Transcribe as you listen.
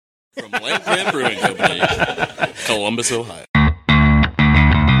From Land Grant Brewing Company, Columbus, Ohio.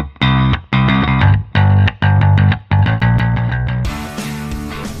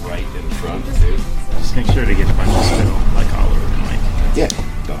 Right in front, too. Just make sure to get a bunch of spill, like all over the mic. Yeah,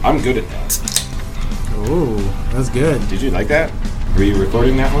 no, I'm good at that. Oh, that's good. Did you like that? Were you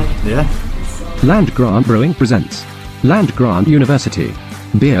recording that one? Yeah. Land Grant Brewing presents Land Grant University.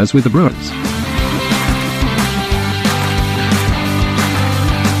 Beers with the Brewers.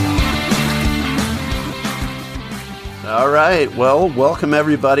 All right. Well, welcome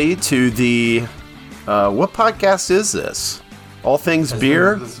everybody to the, what podcast is this? All Things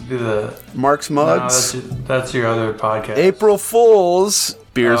Beer? This would be the Mark's Mugs? No, that's your other podcast. April Fool's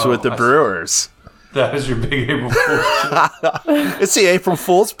Beers Oh, with the Brewers. That was your big April Fool's. It's the April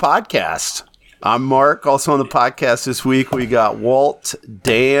Fool's podcast. I'm Mark. Also on the podcast this week, we got Walt,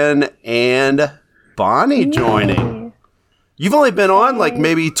 Dan, and Bonnie joining. You've only been on like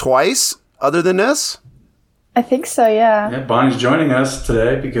maybe twice other than this? I think so, yeah. Yeah, Bonnie's joining us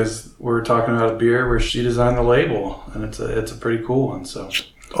today because we're talking about a beer where she designed the label, and it's a pretty cool one. So,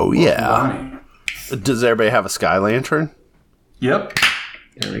 Oh, welcome, yeah. Bonnie. Does everybody have a sky lantern? Yep,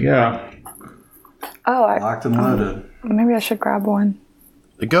 There we go. Oh, locked and loaded. maybe I should grab one.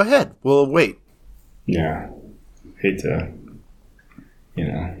 Go ahead. We'll wait. Yeah. Hate to,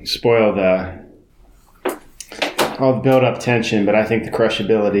 spoil all the build-up tension, but I think the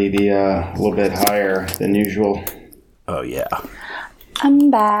crushability be a little bit higher than usual. Oh, yeah. I'm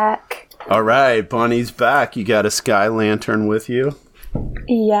back. All right, Bonnie's back. You got a sky lantern with you?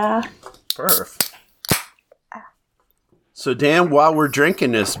 Yeah. Perfect. So, Dan, while we're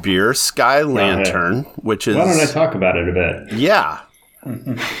drinking this beer, Sky Lantern, which is... Why don't I talk about it a bit? Yeah.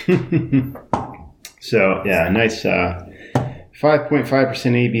 So, yeah, nice 5.5%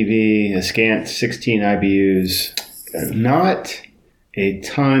 ABV, a scant 16 IBUs. Not a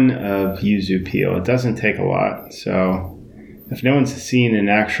ton of yuzu peel. It doesn't take a lot. So, if no one's seen an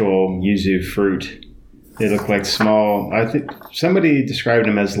actual yuzu fruit, they look like small... I think somebody described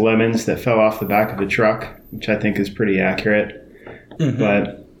them as lemons that fell off the back of a truck, which I think is pretty accurate. Mm-hmm.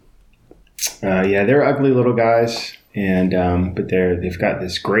 But, yeah, they're ugly little guys, and but they've got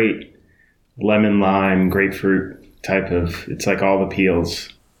this great lemon, lime, grapefruit type of... It's like all the peels.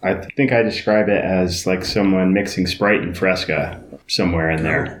 I think I describe it as like someone mixing Sprite and Fresca somewhere in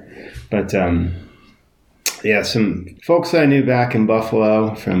there. But, yeah, some folks I knew back in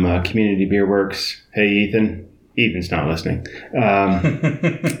Buffalo from Community Beer Works. Hey, Ethan. Ethan's not listening.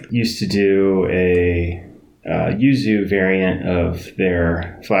 Used to do a yuzu variant of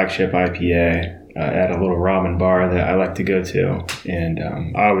their flagship IPA at a little ramen bar that I like to go to. And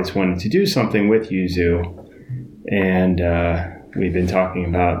I always wanted to do something with yuzu. And we've been talking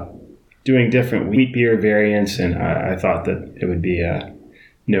about doing different wheat beer variants, and I thought that it would be a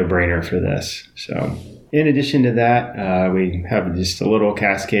no-brainer for this. So... In addition to that, we have just a little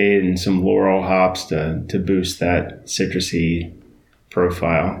Cascade and some Laurel hops to boost that citrusy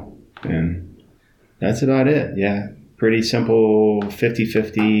profile. And that's about it. Yeah, pretty simple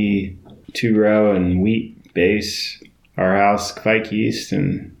 50-50 two-row and wheat base, our house, Kvike yeast,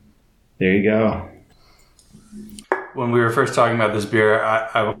 and there you go. When we were first talking about this beer,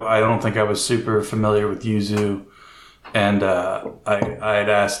 I don't think I was super familiar with yuzu. And I had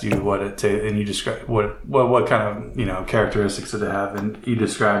asked you what it tastes, and you described what kind of characteristics did it have, and you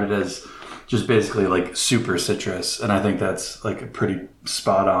described it as just basically like super citrus, and I think that's like a pretty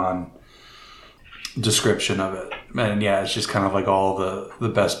spot on description of it. And yeah, it's just kind of like all the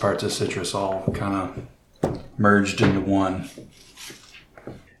best parts of citrus all kind of merged into one.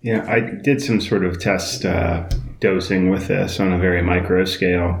 Yeah, I did some sort of test dosing with this on a very micro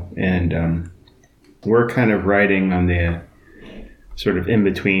scale, and we're kind of riding on the sort of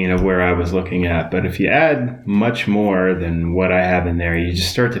in-between of where I was looking at. But if you add much more than what I have in there, you just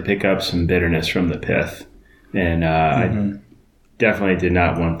start to pick up some bitterness from the pith. And I definitely did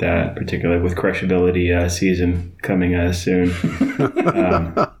not want that, particularly with crushability season coming soon. I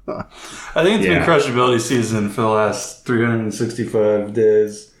think it's been crushability season for the last 365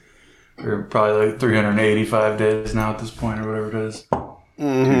 days. Or probably like 385 days now at this point, or whatever it is.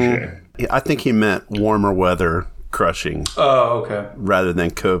 Mm-hmm. I think he meant warmer weather crushing. Oh, okay. Rather than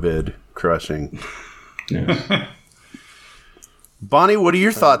COVID crushing. Yeah. Bonnie, what are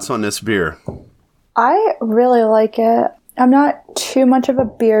your thoughts on this beer? I really like it. I'm not too much of a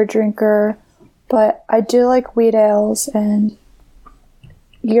beer drinker, but I do like wheat ales, and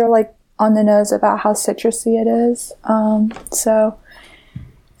you're like on the nose about how citrusy it is. So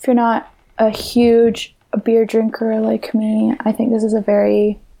if you're not a huge beer drinker like me, I think this is a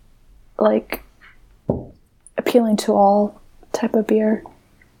very like appealing to all type of beer.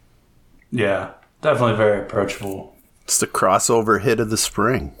 Yeah, definitely very approachable. It's the crossover hit of the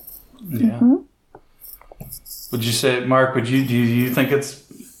spring. Yeah. Would you say, Mark? Do you think it's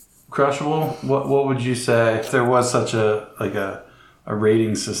crushable? What would you say if there was such a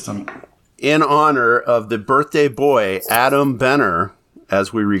rating system? In honor of the birthday boy Adam Benner,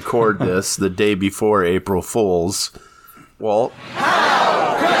 as we record this the day before April Fool's, Walt.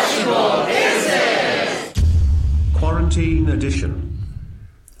 How crushable is it? Quarantine edition.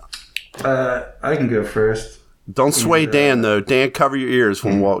 I can go first. Don't sway Dan though. Dan, cover your ears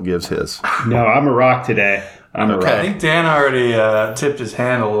when Walt gives his. No, I'm a rock today. I'm a I rock. think Dan already tipped his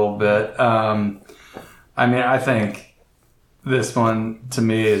hand a little bit. I think this one to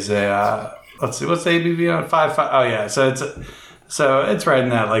me is a let's see, what's the ABV on 5.5? Oh yeah, so it's right in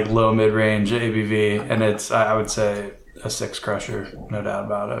that like low mid range ABV, and it's I would say a 6 crusher, no doubt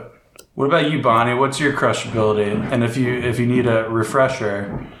about it. What about you, Bonnie? What's your crushability? And if you need a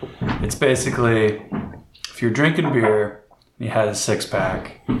refresher, it's basically if you're drinking beer, and you had a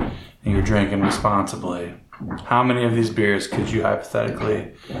 6-pack, and you're drinking responsibly, how many of these beers could you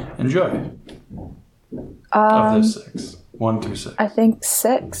hypothetically enjoy? Of those 6, 1 through 6. I think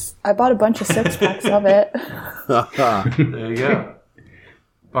 6. I bought a bunch of 6-packs of it. There you go.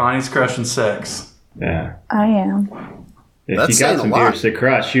 Bonnie's crushing 6. Yeah. I am. If That's you saying got a some lot. beers to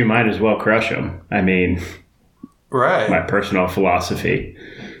crush, you might as well crush them. I mean, Right. my personal philosophy.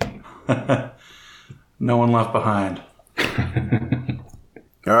 No one left behind.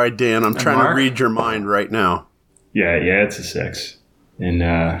 All right, Dan, I'm trying to Mark? read your mind right now. Yeah, it's a 6.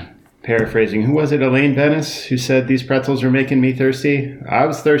 And paraphrasing, who was it? Elaine Bennis, who said these pretzels are making me thirsty. I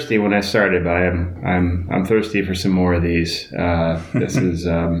was thirsty when I started, but I'm thirsty for some more of these. This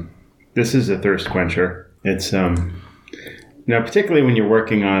is a thirst quencher. It's particularly when you're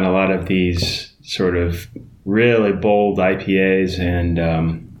working on a lot of these sort of really bold IPAs and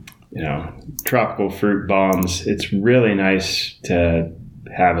tropical fruit bombs. It's really nice to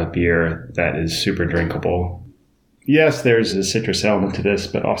have a beer that is super drinkable. Yes, there's a citrus element to this,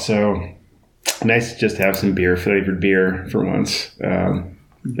 but also nice to just have some flavored beer for once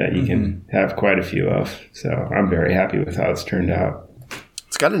that you can have quite a few of. So I'm very happy with how it's turned out.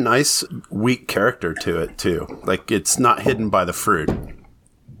 It's got a nice weak character to it too. Like it's not hidden by the fruit.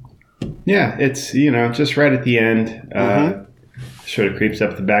 Yeah, it's just right at the end. Sort of creeps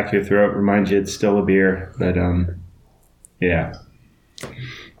up the back of your throat, reminds you it's still a beer, but yeah.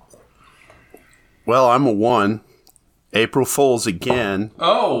 Well, I'm a 1. April Fool's again.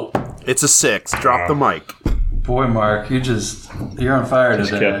 Oh, It's a 6. Drop the mic. boy, Mark, you're on fire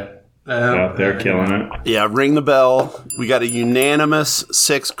today. They're killing it. Yeah, ring the bell. We got a unanimous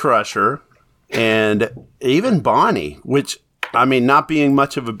 6 crusher. And even Bonnie, which, I mean, not being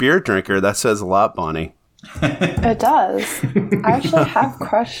much of a beer drinker, that says a lot, Bonnie. It does. I actually have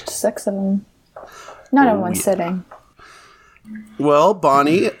crushed 6 of them. Not in one sitting. Well,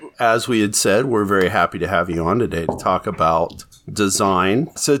 Bonnie, as we had said, we're very happy to have you on today to talk about design.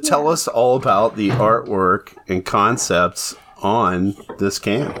 So tell us all about the artwork and concepts on this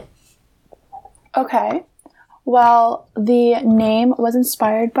can. Okay. Well, the name was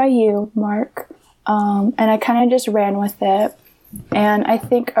inspired by you, Mark, and I kind of just ran with it. And I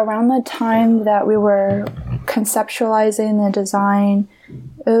think around the time that we were conceptualizing the design,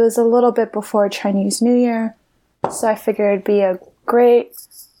 it was a little bit before Chinese New Year. So I figured it'd be a great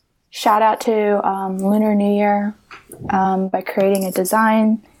shout out to Lunar New Year by creating a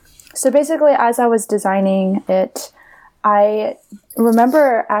design. So basically, as I was designing it, I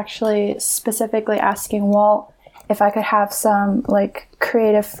remember actually specifically asking Walt if I could have some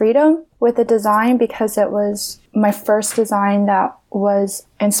creative freedom with the design because it was my first design that was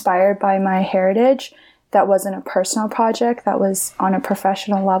inspired by my heritage. That wasn't a personal project, that was on a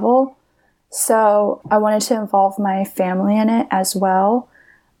professional level. So I wanted to involve my family in it as well.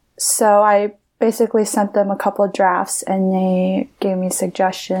 So I basically sent them a couple of drafts and they gave me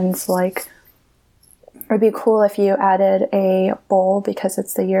suggestions like, it'd be cool if you added a bowl because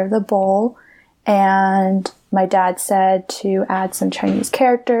it's the year of the bowl. And my dad said to add some Chinese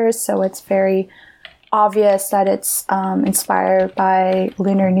characters so it's very obvious that it's inspired by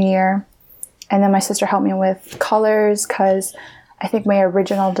Lunar New Year. And then my sister helped me with colors because I think my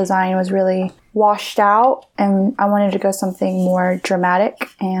original design was really washed out and I wanted to go something more dramatic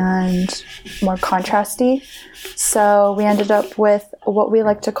and more contrasty. So we ended up with what we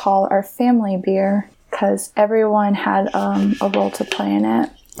like to call our family beer because everyone had a role to play in it.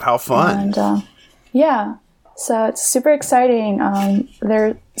 How fun. And yeah, so it's super exciting.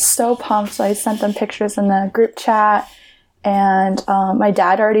 They're so pumped. So I sent them pictures in the group chat and my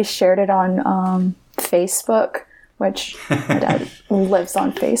dad already shared it on Facebook which my dad lives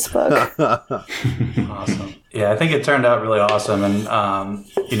on Facebook. Awesome. Yeah, I think it turned out really awesome. And,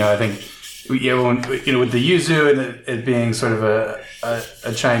 I think, with the yuzu and it being sort of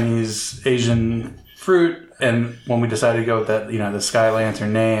a Chinese Asian fruit, and when we decided to go with that, the Sky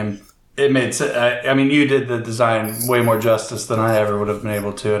Lantern name, it made sense. I mean, you did the design way more justice than I ever would have been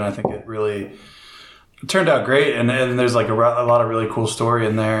able to, and I think it really turned out great. And there's like a lot of really cool story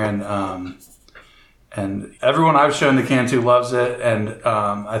in there, and everyone I've shown the can to loves it, and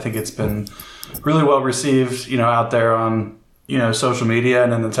I think it's been really well received, out there on social media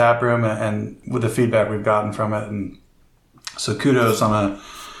and in the tap room, and with the feedback we've gotten from it. And so kudos on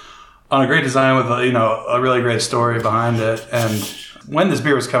a great design with a really great story behind it. And when this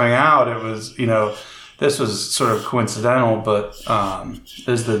beer was coming out, it was this was sort of coincidental, but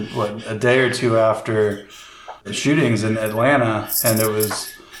there's a day or two after the shootings in Atlanta, and that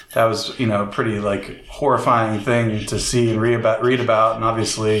was a pretty like horrifying thing to see and read about, and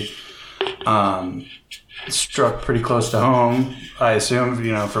obviously struck pretty close to home, I assume,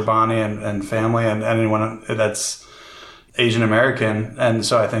 for Bonnie and family and anyone that's Asian American. And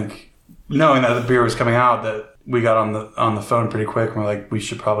so I think knowing that the beer was coming out, that we got on the phone pretty quick, and we're like, we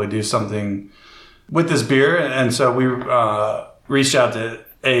should probably do something with this beer. And so we reached out to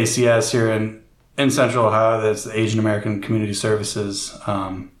AACS here in Central Ohio. That's the Asian American Community Services.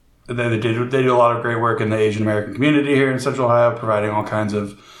 They do a lot of great work in the Asian American community here in Central Ohio, providing all kinds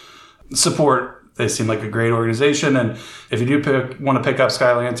of support. They seem like a great organization, and if you do want to pick up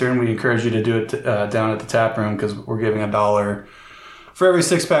Sky Lantern, we encourage you to do it down at the tap room, because we're giving $1 for every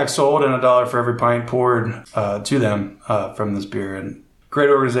 6-pack sold and $1 for every pint poured to them from this beer. And great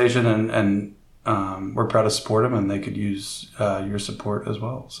organization, and we're proud to support them, and they could use your support as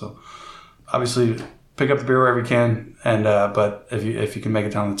well. So obviously, pick up the beer wherever you can, and but if you can make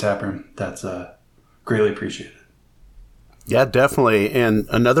it down to the tap room, that's greatly appreciated. Yeah, definitely. And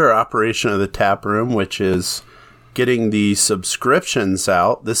another operation of the tap room, which is getting the subscriptions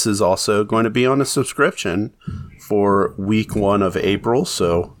out. This is also going to be on a subscription for week 1 of April.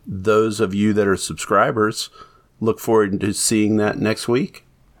 So those of you that are subscribers, look forward to seeing that next week.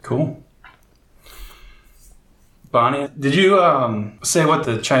 Cool. Bonnie, did you say what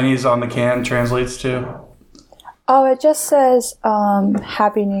the Chinese on the can translates to? Oh, it just says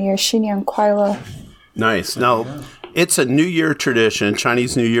Happy New Year, 新年快乐. Nice. Now, it's a New Year tradition,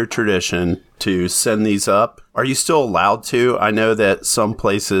 Chinese New Year tradition, to send these up. Are you still allowed to? I know that some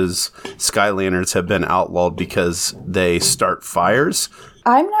places Sky Lanterns have been outlawed because they start fires.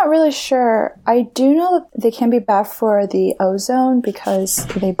 I'm not really sure. I do know that they can be bad for the ozone because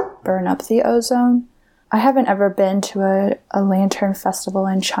they burn up the ozone. I haven't ever been to a lantern festival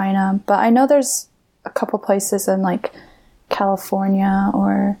in China, but I know there's a couple places in like California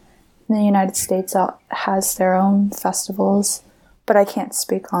or in the United States that has their own festivals, but I can't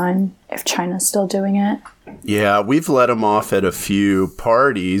speak on if China's still doing it. Yeah, we've let them off at a few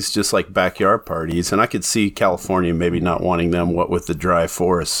parties, just like backyard parties, and I could see California maybe not wanting them, what with the dry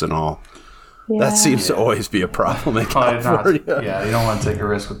forests and all. Yeah. That seems to always be a problem in California. Yeah, you don't want to take a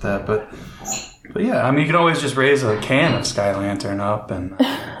risk with that, but yeah, I mean, you can always just raise a can of Sky Lantern up and,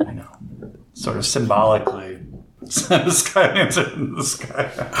 sort of symbolically send a Sky Lantern into the sky.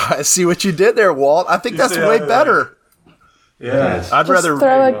 I see what you did there, Walt. I think that's way better. Yeah. I'd rather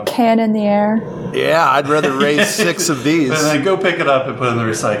throw a can in the air. Yeah, I'd rather raise 6 of these. And then go pick it up and put it in the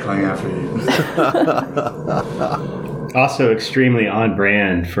recycling after you. Also extremely on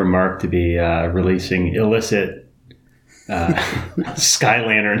brand for Mark to be releasing illicit Sky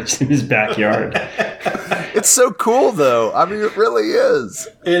Lanterns in his backyard. It's so cool, though. I mean, it really is.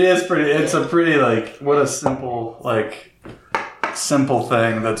 It is pretty. It's a pretty, what a simple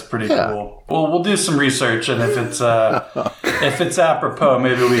thing that's pretty cool. Well, we'll do some research, and if it's apropos,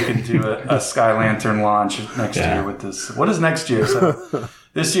 maybe we can do a Sky Lantern launch next year with this. What is next year? So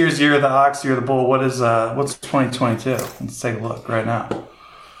this year's Year of the Ox, Year of the Bull. What's 2022? Let's take a look right now.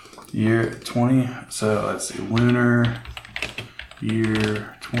 Year 20. So let's see, lunar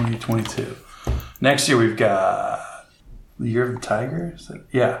year 2022. Next year we've got the Year of the Tiger.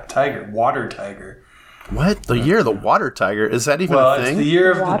 Tiger, water tiger. What? The Year of the Water Tiger? Is that even a thing? It's the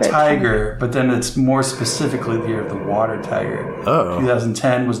Year of the Tiger, but then it's more specifically the Year of the Water Tiger. Oh.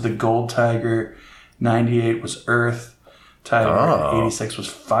 2010 was the Gold Tiger. 98 was Earth Tiger. 86 was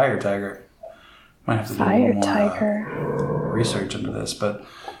Fire Tiger. Might have to do a little more research into this, but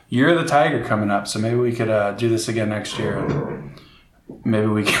Year of the Tiger coming up, so maybe we could do this again next year, and maybe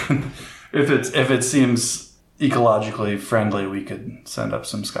we can, if it seems ecologically friendly, we could send up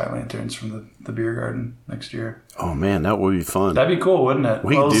some sky lanterns from the beer garden next year. Oh man, that would be fun. That'd be cool, wouldn't it?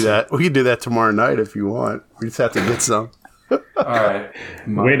 We can do that. We can do that tomorrow night if you want. We just have to get some. All right.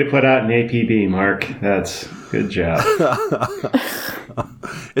 Way to put out an APB, Mark. That's good job.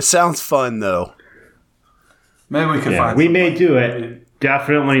 It sounds fun though. Maybe we could find. We may do it.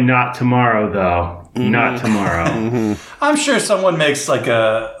 Definitely not tomorrow, though. Not tomorrow. I'm sure someone makes like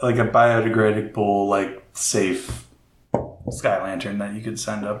a biodegradable, like safe sky lantern that you could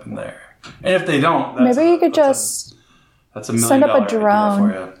send up in there. And if they don't, Maybe you could just that's $1 million send up a idea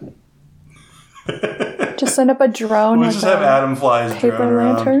drone. for you. Just send up a drone. We'll with just have a Adam fly his paper drone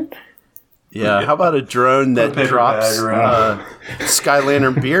around. lantern. Yeah, how about a drone Put a that paper drops bag around. Sky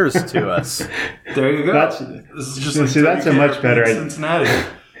Lantern beers to us? There you go. That's- this is just like see, that's a much better idea. Cincinnati.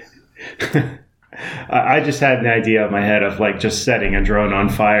 I just had an idea in my head of like just setting a drone on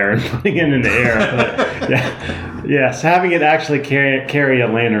fire and putting it in the air. But yes, having it actually carry a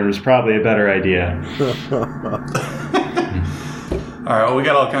lantern is probably a better idea. All right, well, we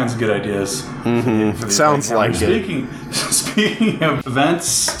got all kinds of good ideas. For the Sounds event like it. Speaking of events,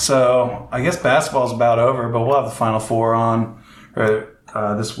 so I guess basketball's about over, but we'll have the Final Four on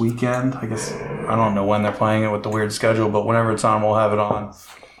this weekend. I guess I don't know when they're playing it with the weird schedule, but whenever it's on, we'll have it on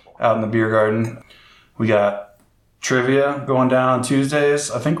out in the beer garden. We got trivia going down on Tuesdays.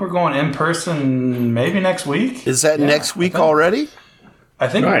 I think we're going in person maybe next week. Is that next week I think- already? I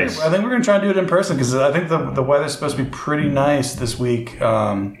think Nice. we're going to try and do it in person because I think the weather's supposed to be pretty nice this week.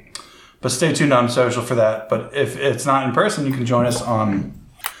 But stay tuned on social for that. But if it's not in person, you can join us on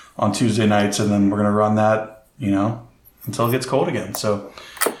Tuesday nights, and then we're going to run that, until it gets cold again. So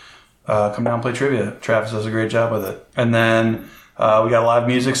come down and play trivia. Travis does a great job with it. And then we got live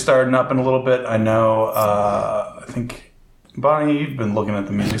music starting up in a little bit. I know, I think, Bonnie, you've been looking at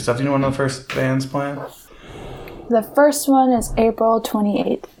the music stuff. Do you know when the first band's playing? The first one is April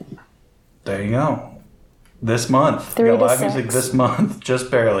 28th. There you go. This month. 3 we got to live 6. music this month, just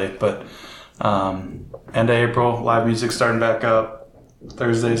barely. But end of April, live music starting back up.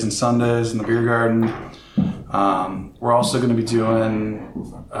 Thursdays and Sundays in the beer garden. We're also going to be doing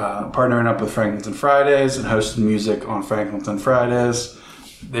partnering up with Franklinton Fridays and hosting music on Franklinton Fridays.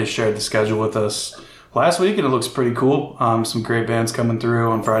 They shared the schedule with us last week, and it looks pretty cool. Some great bands coming through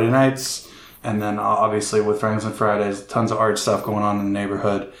on Friday nights. And then obviously with Franklinton Fridays, tons of art stuff going on in the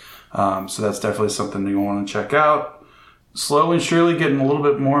neighborhood. So that's definitely something you want to check out. Slowly and surely getting a little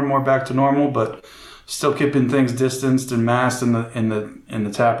bit more and more back to normal, but still keeping things distanced and masked in the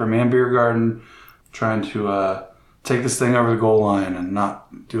tap room and beer garden. Trying to take this thing over the goal line and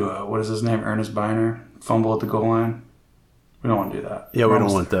not do what is his name? Ernest Biner? Fumble at the goal line. We don't want to do that. Yeah, we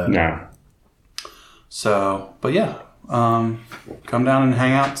don't want that. No. So, but yeah, come down and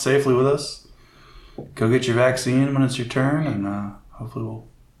hang out safely with us. Go get your vaccine when it's your turn, and hopefully we'll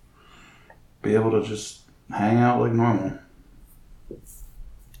be able to just hang out like normal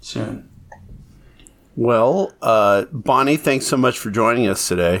soon. Well, Bonnie, thanks so much for joining us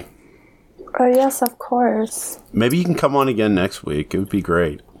today. Oh, yes, of course. Maybe you can come on again next week. It would be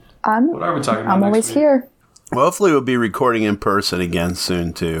great. What are we talking about? I'm next always week? here. Well, hopefully we'll be recording in person again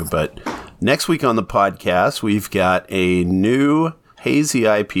soon, too. But next week on the podcast, we've got a new hazy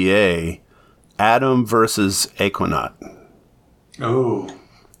IPA, Adam versus Equinox. Oh,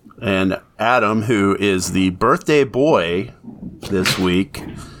 And Adam, who is the birthday boy this week,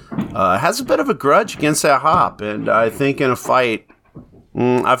 has a bit of a grudge against that hop. And I think in a fight,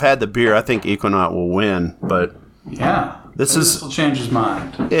 I've had the beer. I think Equinox will win. But yeah. This Maybe is- this will change his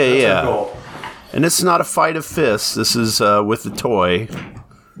mind. Yeah, That's yeah. our goal. And it's not a fight of fists. This is with the toy.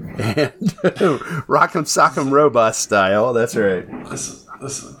 And Rock'em Sock'em Robot style. That's right. This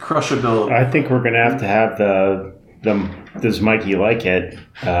is crushability. I think we're going to have the Does Mikey Like It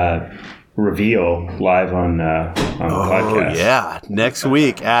reveal live on the podcast. Oh, yeah. Next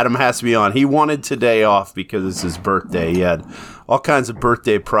week, Adam has to be on. He wanted today off because it's his birthday. He had all kinds of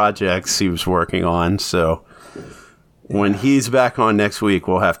birthday projects he was working on. So when he's back on next week,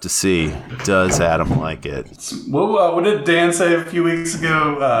 we'll have to see, does Adam like it? What did Dan say a few weeks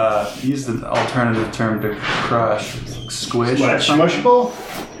ago? He used an alternative term to crush. Squish? or something?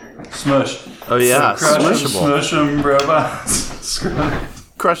 Smushable? Smush. Oh, yeah. So crush 'em, Smushable. smush 'em, robots.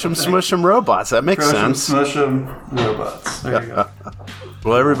 Crush 'em, smush 'em robots. That makes Crush 'em, sense. smush 'em, robots. There you go.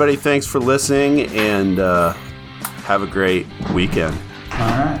 Well, everybody, thanks for listening, and have a great weekend. All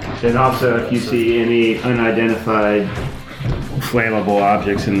right. And also, if you see any unidentified flammable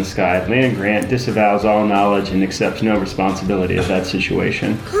objects in the sky, Land Grant disavows all knowledge and accepts no responsibility of that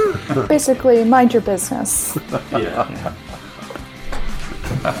situation. Basically, mind your business. Yeah.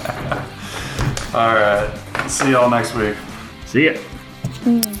 All right. See y'all next week. See ya.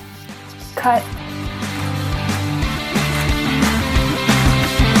 Cut.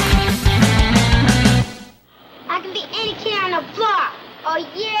 I can be any kid on the block. Oh,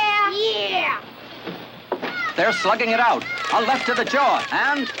 yeah? Yeah. They're slugging it out. A left to the jaw,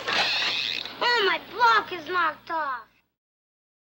 and... Oh, my block is knocked off.